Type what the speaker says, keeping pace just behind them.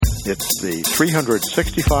It's the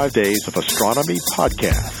 365 Days of Astronomy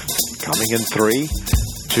podcast. Coming in 3,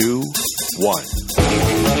 2, 1.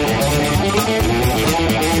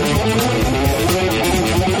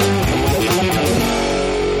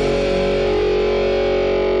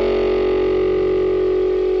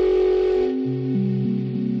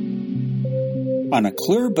 On a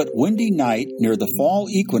clear but windy night near the fall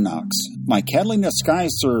equinox, my Catalina Sky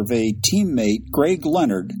Survey teammate Greg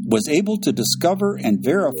Leonard was able to discover and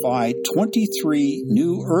verify 23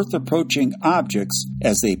 new Earth-approaching objects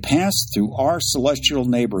as they passed through our celestial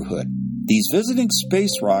neighborhood. These visiting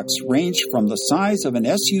space rocks ranged from the size of an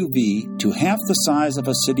SUV to half the size of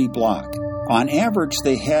a city block. On average,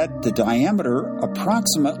 they had the diameter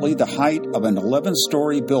approximately the height of an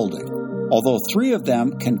 11-story building. Although 3 of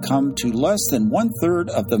them can come to less than 1/3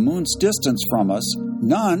 of the moon's distance from us,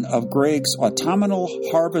 none of Greg's autumnal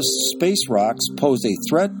harvest space rocks pose a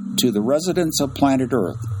threat to the residents of planet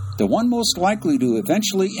Earth. The one most likely to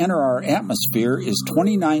eventually enter our atmosphere is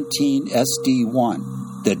 2019 SD1.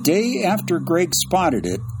 The day after Greg spotted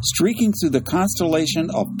it, streaking through the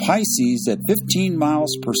constellation of Pisces at 15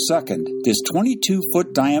 miles per second, this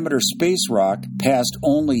 22-foot diameter space rock passed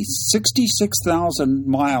only 66,000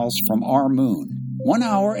 miles from our moon. 1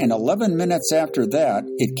 hour and 11 minutes after that,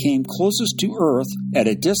 it came closest to Earth at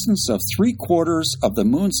a distance of 3/4 of the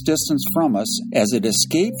moon's distance from us as it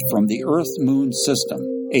escaped from the Earth-Moon system.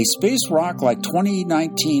 A space rock like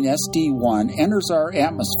 2019 SD1 enters our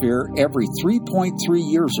atmosphere every 3.3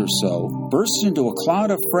 years or so, bursts into a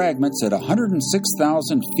cloud of fragments at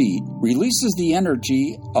 106,000 feet, releases the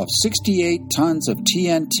energy of 68 tons of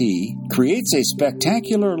TNT, creates a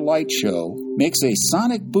spectacular light show, makes a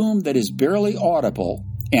sonic boom that is barely audible,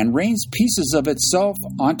 and rains pieces of itself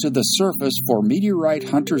onto the surface for meteorite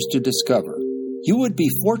hunters to discover. You would be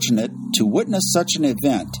fortunate to witness such an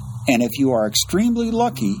event, and if you are extremely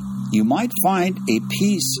lucky, you might find a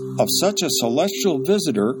piece of such a celestial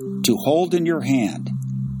visitor to hold in your hand.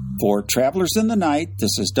 For Travelers in the Night,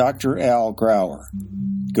 this is Dr. Al Grauer.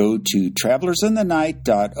 Go to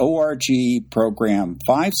travelersinthenight.org, program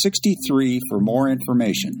 563 for more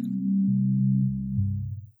information.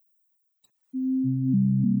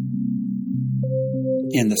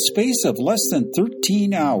 In the space of less than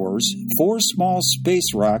 13 hours, 4 small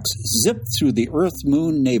space rocks zipped through the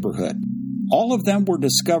Earth-Moon neighborhood. All of them were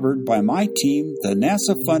discovered by my team, the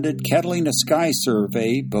NASA-funded Catalina Sky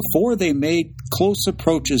Survey, before they made close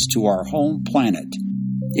approaches to our home planet.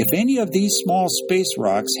 If any of these small space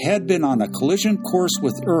rocks had been on a collision course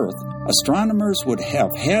with Earth, astronomers would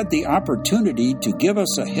have had the opportunity to give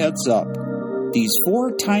us a heads up. These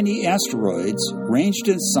 4 tiny asteroids ranged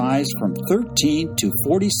in size from 13 to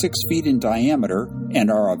 46 feet in diameter and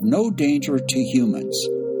are of no danger to humans.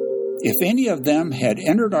 If any of them had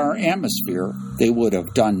entered our atmosphere, they would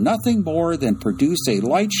have done nothing more than produce a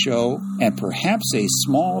light show and perhaps a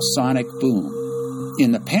small sonic boom.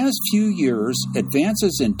 In the past few years,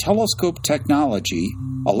 advances in telescope technology,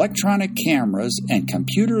 electronic cameras, and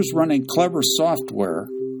computers running clever software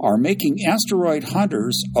are making asteroid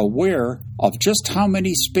hunters aware of just how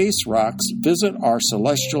many space rocks visit our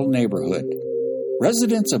celestial neighborhood.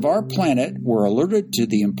 Residents of our planet were alerted to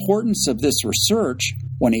the importance of this research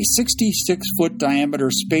when a 66-foot diameter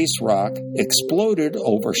space rock exploded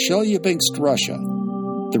over Chelyabinsk, Russia.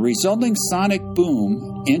 The resulting sonic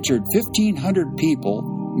boom injured 1,500 people,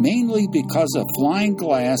 mainly because of flying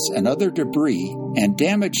glass and other debris, and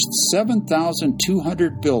damaged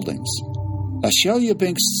 7,200 buildings. A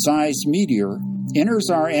Chelyabinsk-sized meteor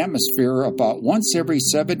enters our atmosphere about once every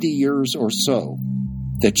 70 years or so.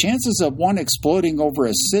 The chances of one exploding over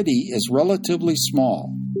a city is relatively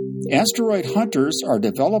small. Asteroid hunters are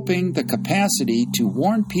developing the capacity to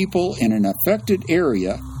warn people in an affected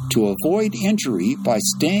area to avoid injury by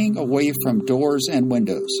staying away from doors and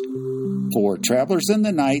windows. For Travelers in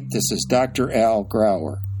the Night, this is Dr. Al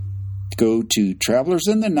Grauer. Go to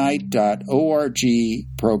travelersinthenight.org,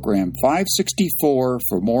 program 564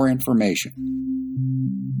 for more information.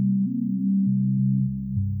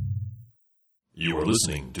 You are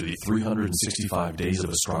listening to the 365 Days of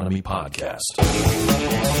Astronomy podcast.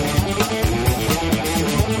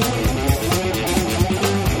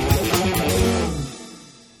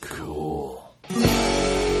 Cool.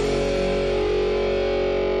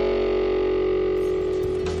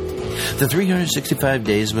 The 365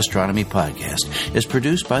 Days of Astronomy podcast is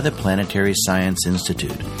produced by the Planetary Science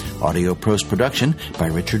Institute. Audio post-production by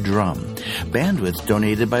Richard Drum. Bandwidth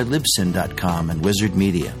donated by Libsyn.com and Wizard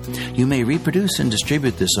Media. You may reproduce and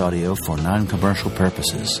distribute this audio for non-commercial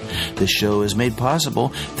purposes. This show is made possible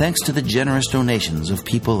thanks to the generous donations of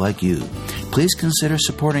people like you. Please consider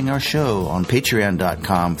supporting our show on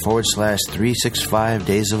patreon.com/365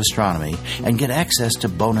 Days of Astronomy and get access to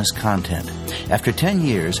bonus content. After 10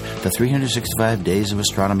 years, the 365 Days of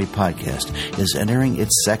Astronomy podcast is entering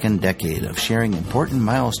its second decade of sharing important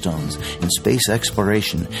milestones in space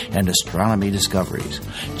exploration and astronomy discoveries.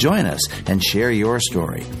 Join us and share your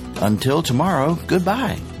story. Until tomorrow,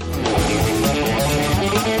 goodbye.